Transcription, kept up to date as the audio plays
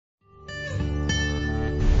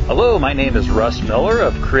Hello, my name is Russ Miller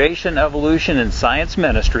of Creation, Evolution, and Science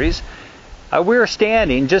Ministries. We're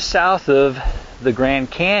standing just south of the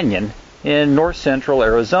Grand Canyon in north central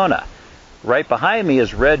Arizona. Right behind me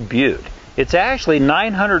is Red Butte. It's actually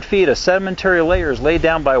 900 feet of sedimentary layers laid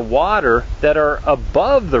down by water that are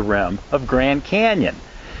above the rim of Grand Canyon.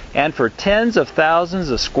 And for tens of thousands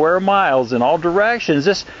of square miles in all directions,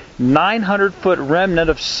 this 900-foot remnant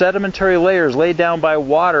of sedimentary layers laid down by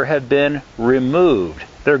water have been removed.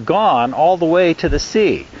 They're gone all the way to the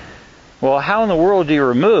sea. Well, how in the world do you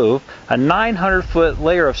remove a 900-foot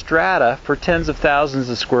layer of strata for tens of thousands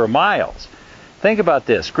of square miles? Think about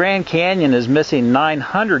this. Grand Canyon is missing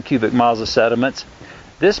 900 cubic miles of sediments.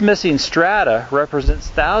 This missing strata represents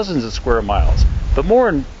thousands of square miles. But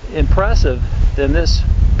more impressive than this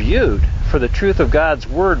Butte for the truth of God's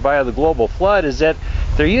Word via the global flood is that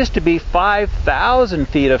there used to be 5,000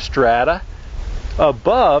 feet of strata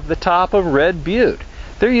above the top of Red Butte.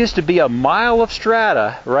 There used to be a mile of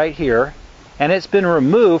strata right here, and it's been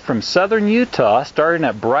removed from southern Utah, starting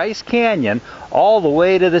at Bryce Canyon, all the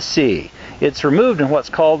way to the sea. It's removed in what's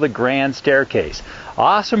called the Grand Staircase.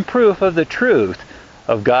 Awesome proof of the truth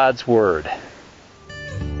of God's Word.